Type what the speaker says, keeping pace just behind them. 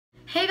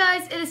Hey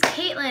guys, it is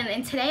Caitlin,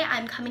 and today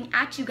I'm coming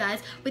at you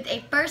guys with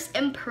a first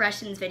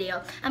impressions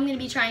video. I'm going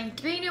to be trying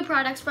 3 new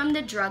products from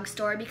the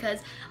drugstore because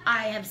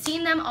I have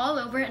seen them all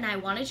over and I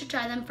wanted to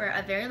try them for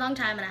a very long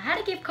time, and I had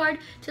a gift card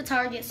to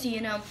Target, so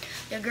you know,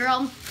 your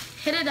girl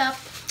hit it up.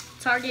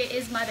 Target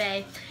is my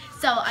bae.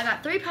 So I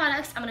got 3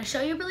 products. I'm going to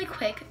show you really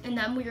quick, and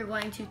then we are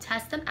going to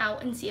test them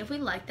out and see if we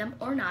like them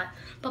or not.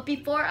 But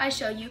before I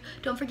show you,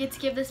 don't forget to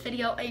give this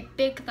video a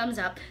big thumbs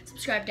up,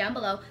 subscribe down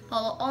below,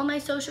 follow all my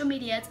social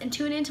medias, and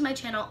tune into my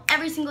channel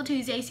every single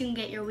Tuesday so you can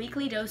get your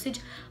weekly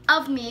dosage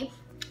of me.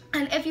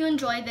 And if you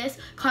enjoyed this,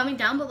 comment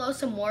down below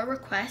some more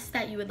requests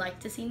that you would like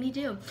to see me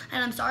do.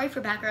 And I'm sorry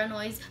for background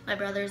noise. My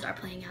brothers are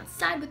playing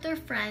outside with their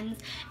friends.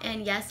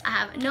 And yes, I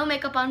have no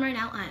makeup on right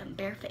now. I am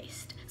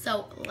barefaced.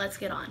 So let's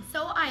get on.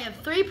 So I have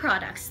 3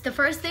 products. The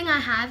first thing I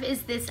have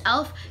is this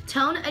e.l.f.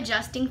 Tone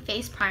Adjusting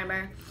Face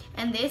Primer.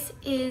 And this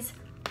is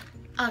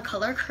a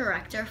color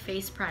corrector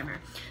face primer.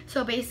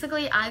 So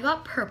basically I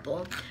got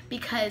purple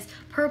because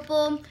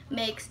purple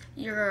makes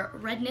your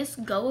redness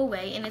go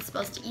away, and it's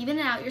supposed to even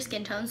out your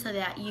skin tone so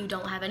that you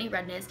don't have any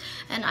redness.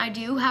 And I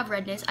do have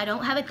redness. I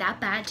don't have it that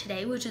bad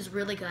today, which is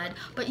really good,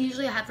 but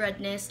usually I have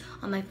redness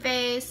on my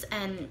face,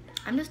 and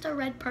I'm just a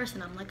red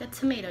person. I'm like a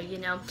tomato, you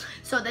know.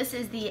 So this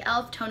is the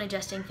e.l.f. Tone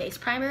Adjusting Face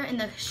Primer in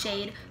the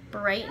shade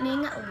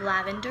Brightening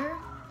Lavender.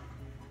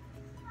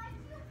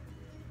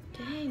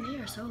 Dang, they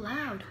are so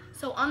loud.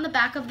 So on the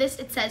back of this,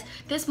 it says,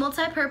 this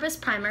multi-purpose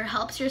primer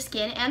helps your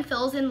skin and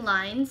fills in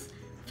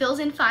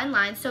fine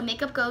lines so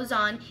makeup goes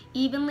on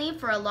evenly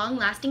for a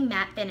long-lasting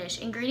matte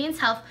finish. Ingredients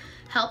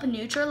help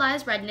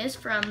neutralize redness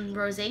from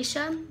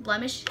rosacea,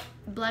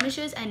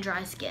 blemishes, and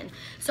dry skin.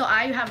 So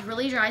I have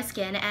really dry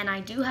skin, and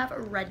I do have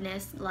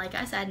redness, like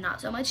I said,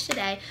 not so much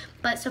today,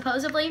 but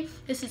supposedly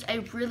this is a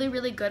really,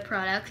 really good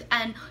product.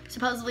 And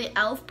supposedly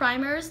e.l.f.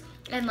 primers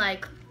and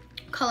like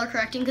color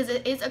correcting, because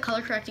it is a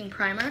color correcting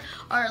primer,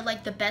 are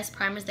like the best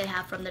primers they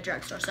have from the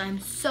drugstore. So I'm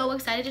so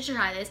excited to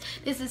try this.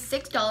 This is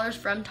 $6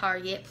 from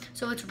Target,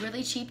 so it's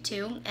really cheap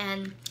too,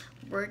 and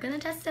we're gonna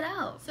test it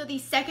out. So the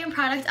second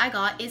product I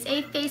got is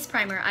a face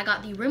primer. I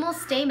got the Rimmel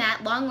Stay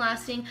Matte Long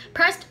Lasting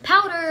Pressed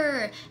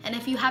Powder. And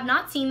if you have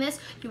not seen this,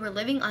 you are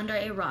living under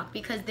a rock,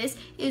 because this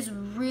is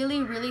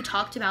really, really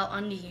talked about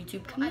on the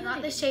YouTube community. I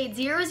got the shade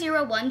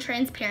 001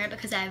 Transparent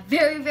because I have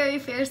very, very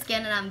fair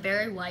skin and I'm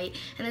very white.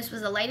 And this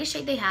was the lightest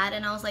shade they had,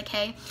 and I was like,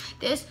 hey,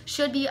 this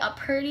should be a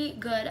pretty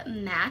good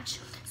match.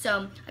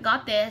 So I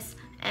got this,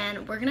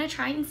 and we're gonna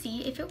try and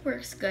see if it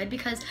works good,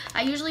 because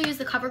I usually use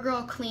the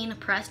CoverGirl Clean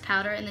Pressed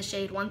Powder in the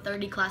shade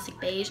 130 Classic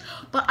Beige,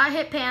 but I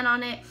hit pan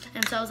on it,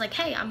 and so I was like,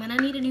 hey, I'm gonna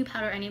need a new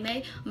powder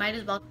anyway, might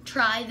as well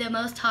try the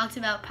most talked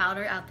about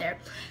powder out there.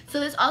 So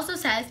this also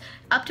says,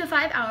 up to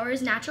 5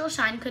 hours natural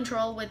shine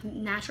control with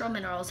natural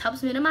minerals,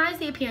 helps minimize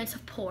the appearance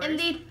of pores. And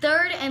the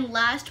third and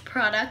last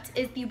product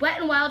is the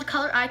Wet n Wild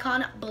Color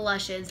Icon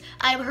Blushes.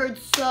 I've heard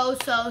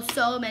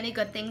so many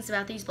good things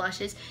about these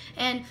blushes,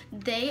 and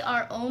they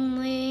are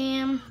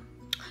only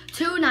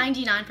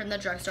 $2.99 from the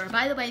drugstore.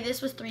 By the way,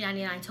 this was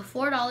 $3.99, so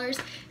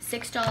 $4,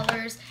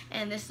 $6,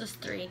 and this was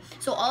 $3.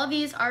 So all of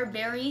these are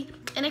very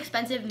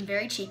inexpensive and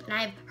very cheap, and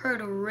I've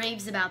heard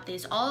raves about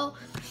these.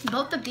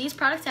 Both of these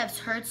products I've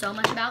heard so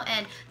much about,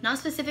 and not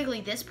specifically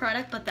this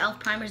product, but the e.l.f.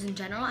 primers in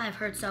general, I've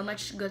heard so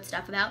much good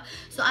stuff about.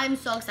 So I'm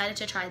so excited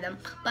to try them.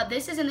 But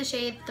this is in the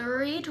shade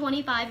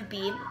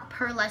 325B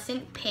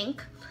Pearlescent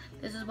Pink.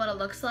 This is what it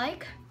looks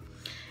like.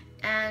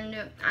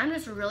 And I'm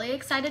just really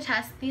excited to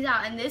test these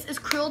out. And this is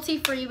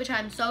cruelty-free, which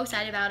I'm so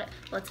excited about.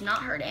 Let's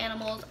not hurt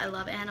animals. I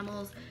love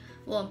animals.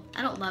 Well,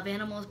 I don't love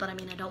animals, but I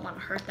mean, I don't want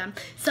to hurt them.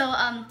 So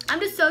I'm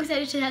just so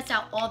excited to test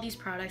out all these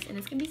products, and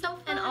it's gonna be so fun.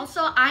 And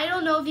also, I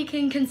don't know if you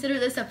can consider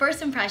this a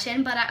first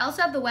impression, but I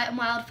also have the Wet n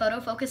Wild Photo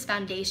Focus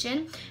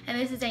Foundation, and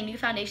this is a new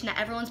foundation that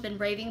everyone's been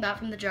raving about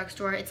from the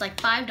drugstore. It's like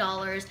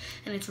 $5,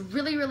 and it's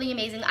really, really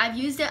amazing. I've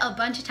used it a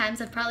bunch of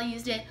times. I've probably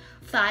used it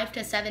 5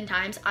 to 7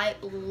 times. I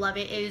love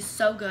it. It is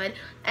so good,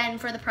 and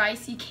for the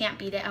price, you can't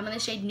beat it. I'm in the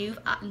shade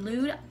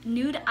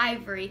Nude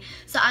Ivory,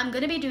 so I'm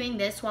gonna be doing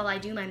this while I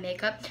do my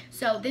makeup.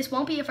 So this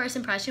won't be a first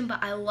impression,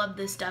 but I love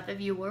this stuff if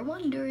you were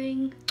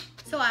wondering.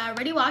 So I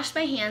already washed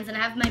my hands, and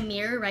I have my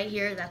mirror right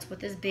here. That's what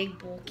this big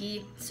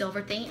bulky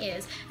silver thing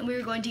is. And we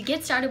are going to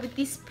get started with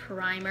this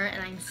primer,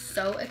 and I'm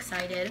so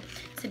excited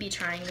to be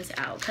trying this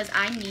out because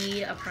I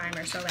need a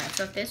primer so bad.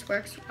 So if this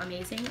works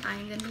amazing,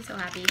 I'm gonna be so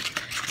happy.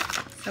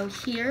 So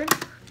here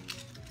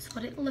is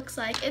what it looks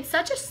like. It's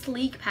such a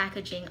sleek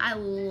packaging. I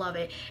love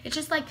it. It's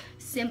just like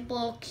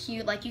simple,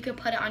 cute, like you could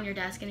put it on your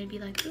desk and it'd be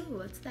like, ooh,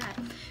 what's that?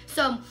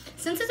 So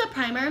since it's a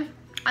primer,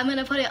 I'm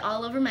gonna put it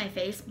all over my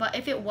face, but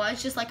if it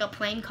was just like a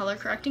plain color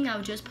correcting, I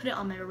would just put it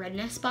on my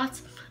redness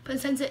spots. But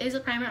since it is a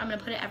primer, I'm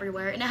gonna put it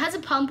everywhere. And it has a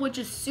pump, which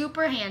is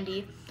super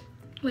handy,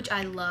 which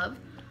I love.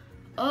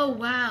 Oh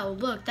wow,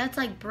 look, that's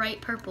like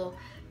bright purple.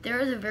 There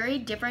is a very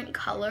different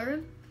color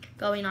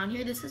going on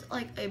here. This is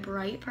like a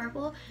bright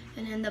purple,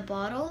 and in the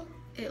bottle,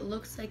 it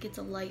looks like it's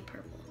a light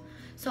purple.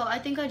 So I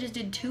think I just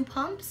did 2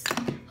 pumps.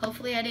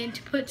 Hopefully I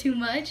didn't put too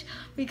much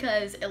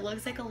because it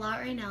looks like a lot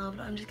right now,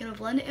 but I'm just gonna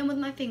blend it in with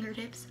my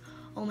fingertips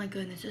Oh my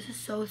goodness, this is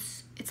so,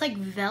 it's like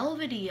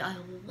velvety. I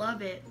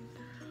love it.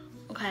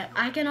 Okay,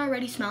 I can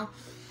already smell.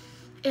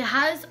 It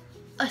has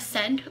a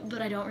scent,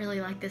 but I don't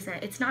really like the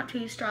scent. It's not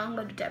too strong,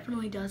 but it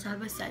definitely does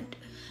have a scent.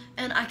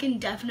 And I can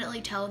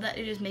definitely tell that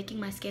it is making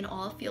my skin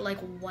all feel like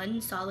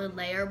one solid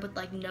layer with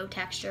like no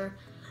texture.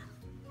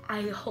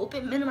 I hope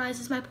it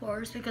minimizes my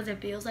pores because it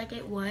feels like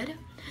it would.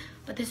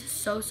 But this is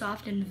so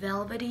soft and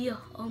velvety.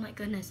 Oh my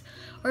goodness.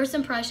 First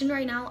impression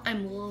right now,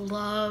 I'm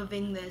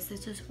loving this.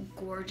 This is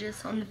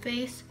gorgeous on the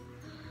face.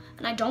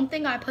 And I don't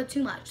think I put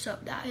too much, so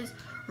that is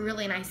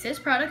really nice. This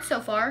product so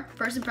far,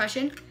 first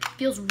impression,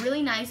 feels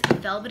really nice and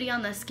velvety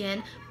on the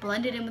skin,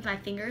 blended in with my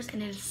fingers,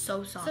 and it is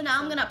so soft. So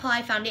now I'm gonna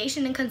apply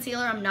foundation and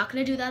concealer. I'm not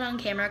gonna do that on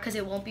camera because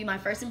it won't be my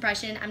first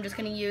impression. I'm just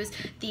gonna use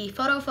the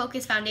Photo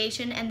Focus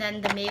foundation and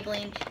then the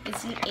Maybelline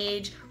Instant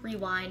Age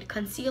Rewind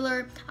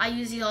concealer. I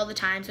use these all the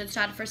time, so it's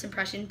not a first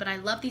impression, but I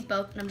love these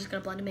both, and I'm just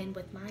gonna blend them in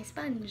with my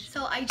sponge.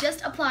 So I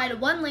just applied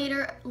one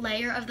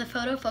layer of the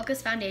Photo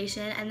Focus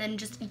foundation and then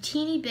just a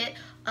teeny bit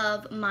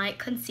of my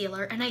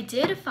concealer, and I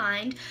did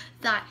find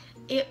that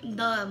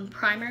the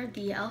primer,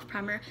 the e.l.f.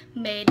 primer,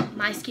 made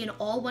my skin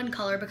all one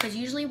color, because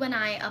usually when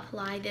I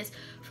apply this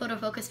Photo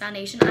Focus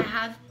foundation, I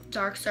have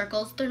dark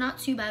circles. They're not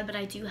too bad, but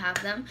I do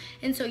have them.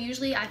 And so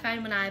usually I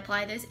find when I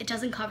apply this, it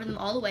doesn't cover them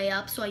all the way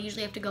up, so I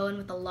usually have to go in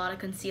with a lot of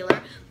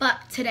concealer. But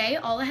today,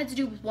 all I had to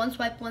do was one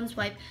swipe,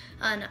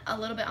 and a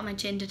little bit on my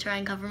chin to try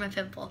and cover my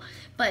pimple.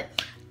 But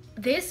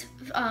this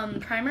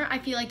primer, I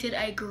feel like, did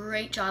a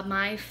great job.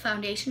 My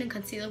foundation and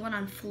concealer went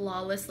on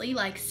flawlessly,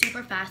 like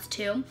super fast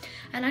too.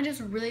 And I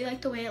just really like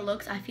the way it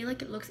looks. I feel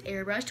like it looks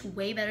airbrushed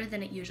way better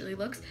than it usually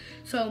looks.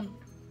 So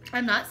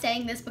I'm not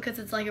saying this because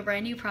it's like a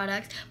brand new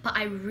product, but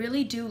I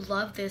really do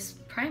love this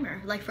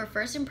primer. Like for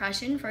first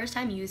impression, first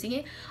time using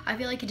it, I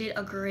feel like it did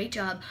a great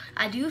job.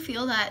 I do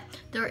feel that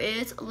there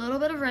is a little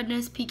bit of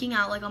redness peeking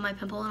out like on my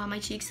pimple and on my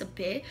cheeks a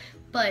bit,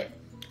 but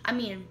I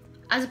mean,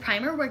 as a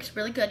primer, works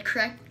really good.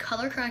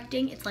 Color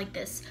correcting, it's like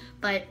this,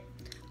 but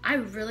I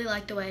really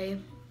like the way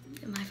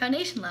my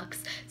foundation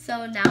looks.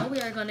 So now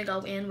we are going to go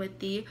in with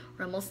the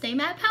Rimmel Stay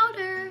Matte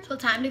Powder. So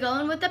time to go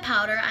in with the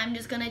powder. I'm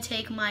just going to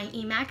take my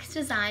Emax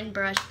Design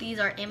brush. These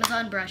are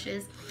Amazon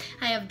brushes.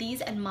 I have these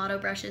and Motto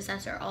brushes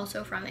that are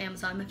also from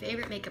Amazon, my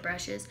favorite makeup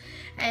brushes.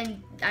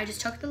 And I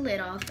just took the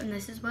lid off, and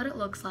this is what it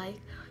looks like.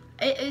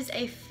 It is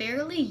a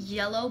fairly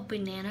yellow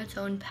banana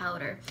tone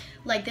powder.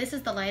 Like, this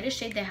is the lightest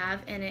shade they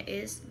have, and it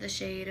is the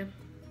shade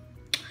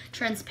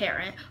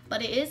Transparent,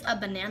 but it is a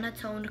banana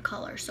toned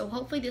color. So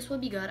hopefully this will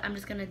be good. I'm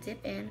just gonna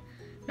dip in,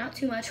 not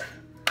too much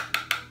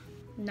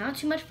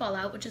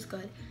fallout, which is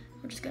good.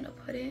 We're just gonna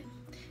put it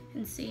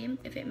and see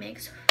if it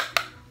makes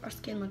our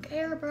skin look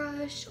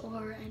airbrushed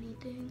or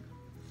anything.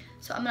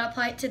 So I'm gonna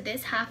apply it to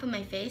this half of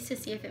my face to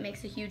see if it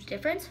makes a huge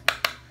difference.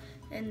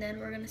 And then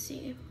we're gonna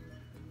see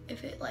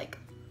if it like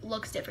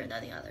looks different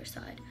than the other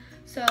side.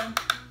 So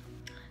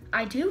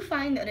I do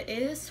find that it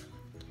is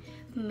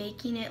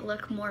making it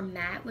look more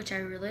matte, which I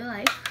really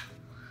like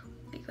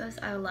because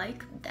I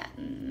like that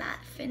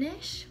matte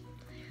finish.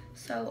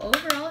 So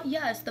overall,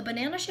 yes, the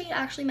banana shade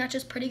actually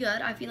matches pretty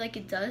good. I feel like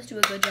it does do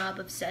a good job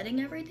of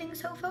setting everything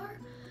so far,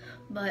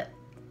 but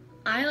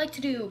I like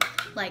to do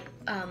like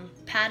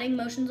patting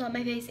motions on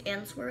my face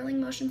and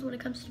swirling motions when it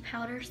comes to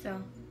powder.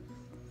 So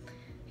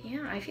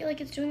yeah, I feel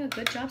like it's doing a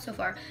good job so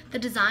far. The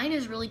design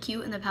is really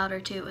cute in the powder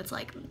too. It's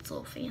like, it's a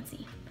little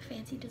fancy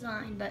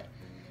design, but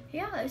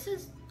yeah, this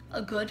is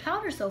a good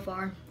powder so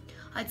far.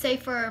 I'd say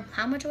for,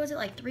 how much was it,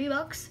 like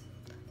 $3?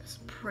 That's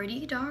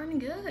pretty darn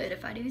good,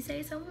 if I do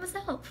say so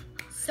myself.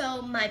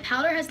 So my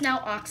powder has now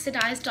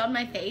oxidized on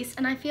my face,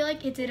 and I feel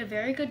like it did a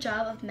very good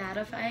job of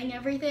mattifying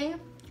everything.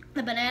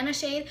 The banana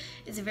shade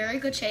is a very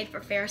good shade for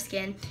fair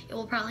skin. It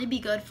will probably be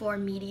good for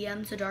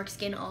medium to dark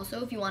skin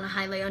also. If you want to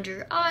highlight under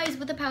your eyes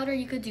with the powder,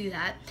 you could do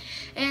that.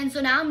 And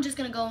so now I'm just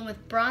going to go in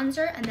with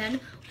bronzer, and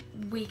then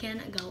we can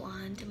go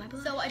on to my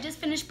blush. So I just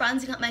finished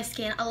bronzing up my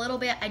skin a little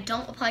bit. I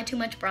don't apply too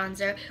much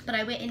bronzer, but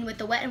I went in with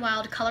the Wet n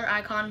Wild Color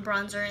Icon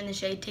bronzer in the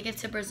shade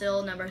Tickets to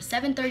Brazil number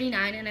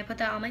 739, and I put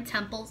that on my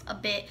temples a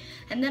bit.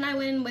 And then I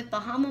went in with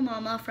Bahama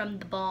Mama from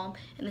The Balm,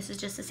 and this is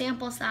just a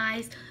sample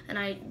size, and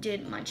I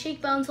did my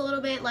cheekbones a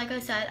little bit. Like I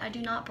said, I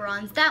do not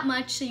bronze that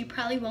much, so you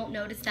probably won't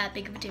notice that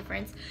big of a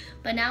difference.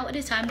 But now it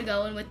is time to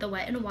go in with the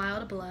Wet n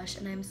Wild blush,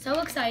 and I'm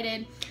so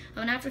excited. I'm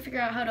gonna have to figure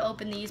out how to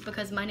open these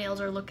because my nails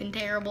are looking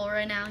terrible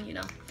right now, you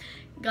know.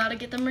 Gotta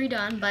get them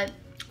redone, but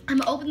I'm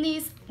gonna open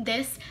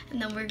this,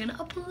 and then we're gonna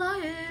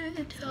apply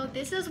it. So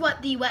this is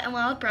what the Wet n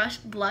Wild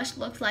blush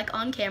looks like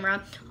on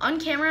camera. On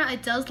camera,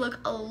 it does look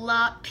a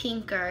lot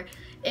pinker.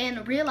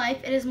 In real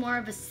life, it is more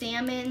of a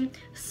salmon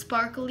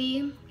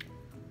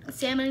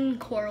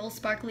coral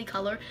sparkly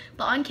color,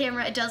 but on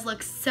camera it does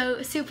look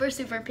so super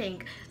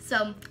pink.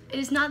 So it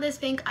is not this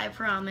pink, I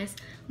promise,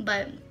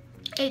 but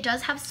it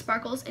does have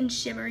sparkles and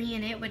shimmery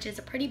in it, which is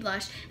a pretty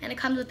blush, and it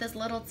comes with this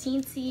little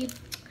teensy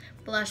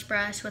blush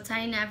brush, which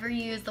I never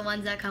use the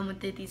ones that come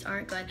with it. These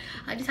aren't good.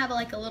 I just have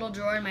like a little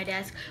drawer in my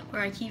desk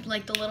where I keep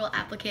like the little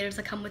applicators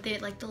that come with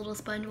it, like the little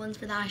sponge ones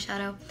for the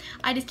eyeshadow.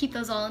 I just keep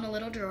those all in a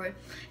little drawer.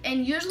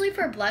 And usually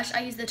for blush, I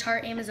use the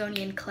Tarte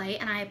Amazonian Clay,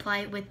 and I apply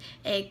it with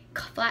a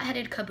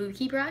flat-headed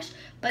kabuki brush.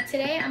 But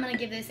today I'm gonna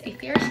give this a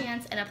fair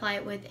chance and apply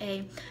it with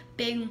a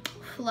big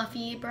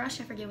fluffy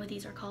brush. I forget what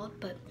these are called,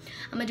 but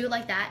I'm gonna do it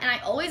like that. And I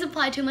always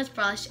apply too much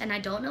blush, and I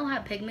don't know how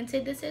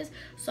pigmented this is,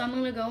 so I'm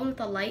gonna go in with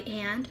a light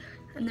hand.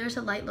 And there's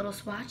a light little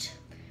swatch.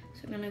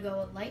 So I'm gonna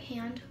go with light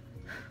hand.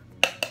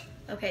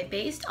 Okay,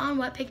 based on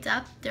what picked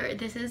up,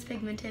 this is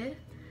pigmented.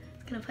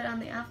 I'm gonna put it on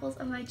the apples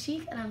of my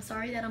cheek, and I'm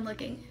sorry that I'm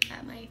looking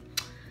at my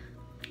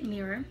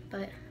mirror,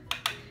 but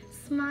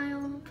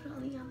smile, put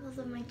on the apples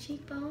of my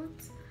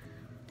cheekbones.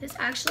 This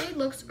actually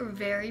looks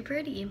very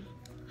pretty.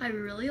 I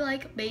really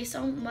like, based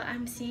on what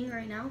I'm seeing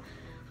right now,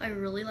 I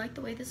really like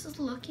the way this is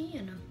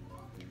looking.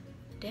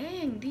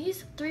 Dang,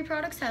 these 3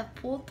 products have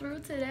pulled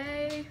through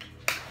today.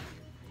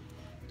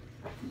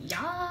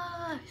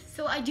 Yeah,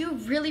 so I do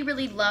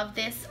really love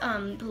this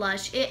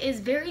blush. It is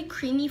very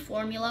creamy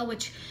formula,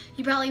 which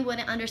you probably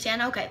wouldn't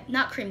understand. Okay,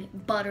 not creamy,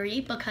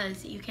 buttery,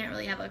 because you can't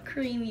really have a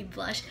creamy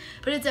blush,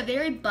 but it's a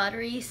very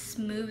buttery,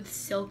 smooth,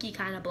 silky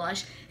kind of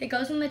blush. It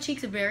goes on the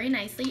cheeks very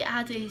nicely. It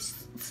has a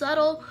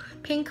subtle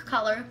pink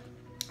color.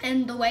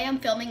 And the way I'm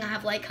filming, I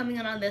have light coming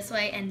in on this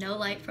way and no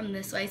light from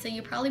this way, so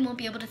you probably won't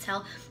be able to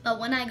tell, but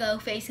when I go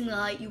facing the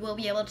light, you will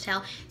be able to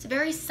tell. It's a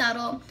very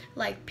subtle,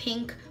 like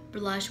pink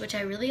blush, which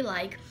I really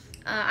like.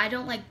 I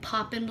don't like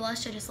pop-in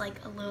blush, I just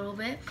like a little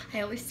bit.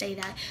 I always say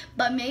that.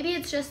 But maybe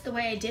it's just the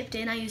way I dipped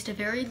in. I used a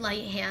very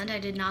light hand. I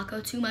did not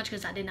go too much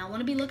because I did not want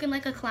to be looking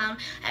like a clown.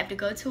 I have to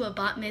go to a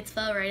bat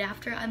mitzvah right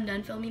after I'm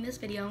done filming this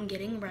video and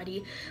getting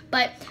ready.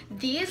 But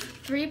these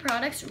 3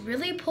 products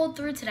really pulled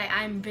through today.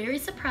 I'm very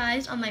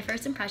surprised on my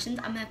first impressions.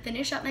 I'm going to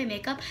finish up my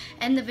makeup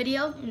and the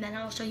video, and then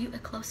I'll show you a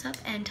close-up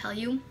and tell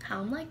you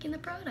how I'm liking the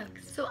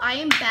products. So I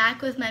am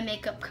back with my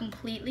makeup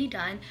completely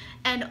done,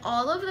 and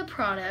all of the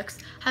products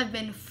have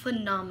been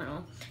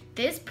phenomenal.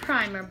 This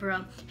primer,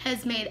 bro,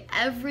 has made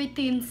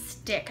everything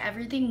stick,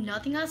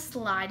 nothing has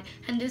slide,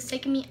 and it's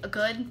taken me a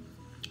good,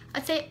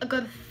 I'd say a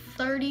good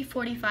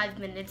 30-45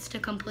 minutes to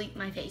complete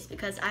my face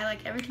because I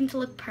like everything to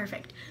look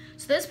perfect.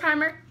 So this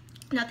primer,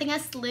 nothing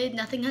has slid,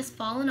 nothing has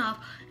fallen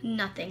off,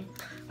 nothing.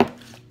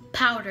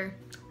 Powder,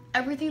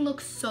 everything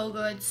looks so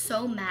good,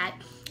 so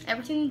matte.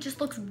 Everything just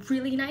looks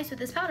really nice with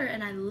this powder,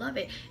 and I love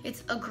it.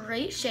 It's a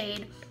great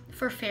shade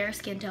for fair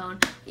skin tone,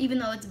 even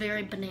though it's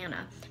very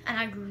banana, and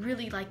I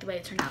really like the way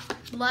it turned out.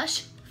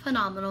 Blush,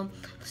 phenomenal.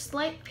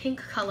 Slight pink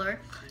color,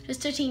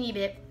 just a teeny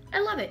bit. I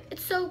love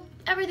it.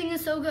 Everything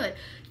is so good.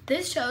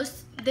 This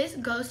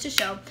goes to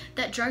show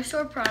that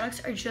drugstore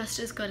products are just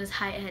as good as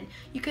high-end.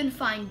 You can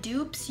find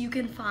dupes, you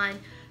can find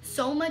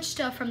so much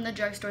stuff from the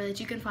drugstore that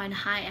you can find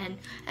high-end.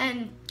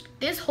 And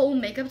this whole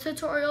makeup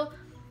tutorial,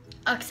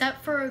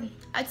 except for,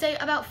 I'd say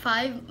about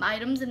 5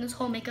 items in this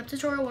whole makeup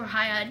tutorial were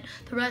high-end.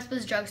 The rest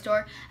was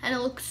drugstore, and it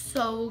looks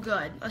so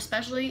good,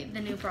 especially the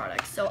new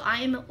products. So I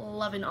am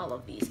loving all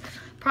of these.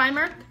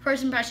 Primer,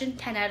 first impression,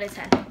 10 out of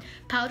 10.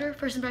 Powder,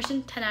 first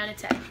impression, 10 out of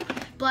 10.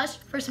 Blush,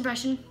 first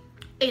impression,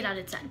 8 out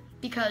of 10.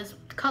 Because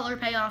color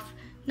payoff,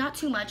 not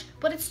too much,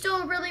 but it's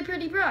still a really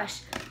pretty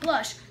blush.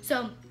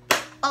 So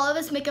all of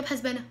this makeup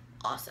has been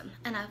awesome,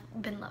 and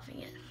I've been loving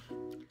it.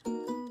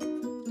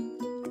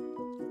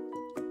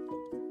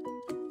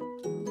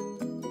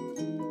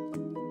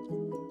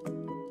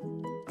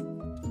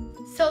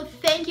 So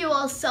thank you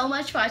all so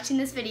much for watching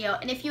this video,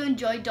 and if you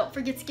enjoyed, don't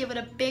forget to give it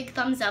a big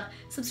thumbs up,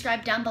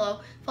 subscribe down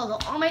below, follow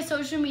all my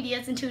social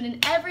medias, and tune in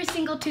every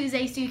single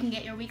Tuesday so you can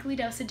get your weekly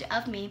dosage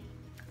of me.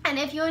 And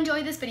if you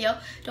enjoyed this video,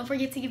 don't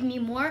forget to give me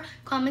more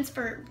comments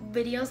for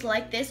videos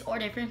like this or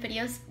different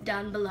videos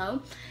down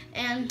below.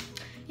 And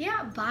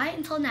yeah, bye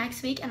until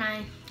next week, and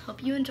I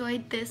hope you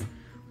enjoyed this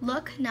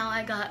look. Now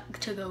I got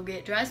to go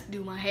get dressed,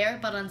 do my hair,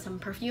 put on some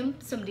perfume,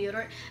 some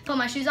deodorant, put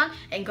my shoes on,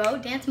 and go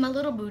dance my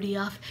little booty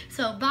off.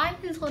 So bye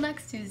until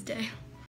next Tuesday.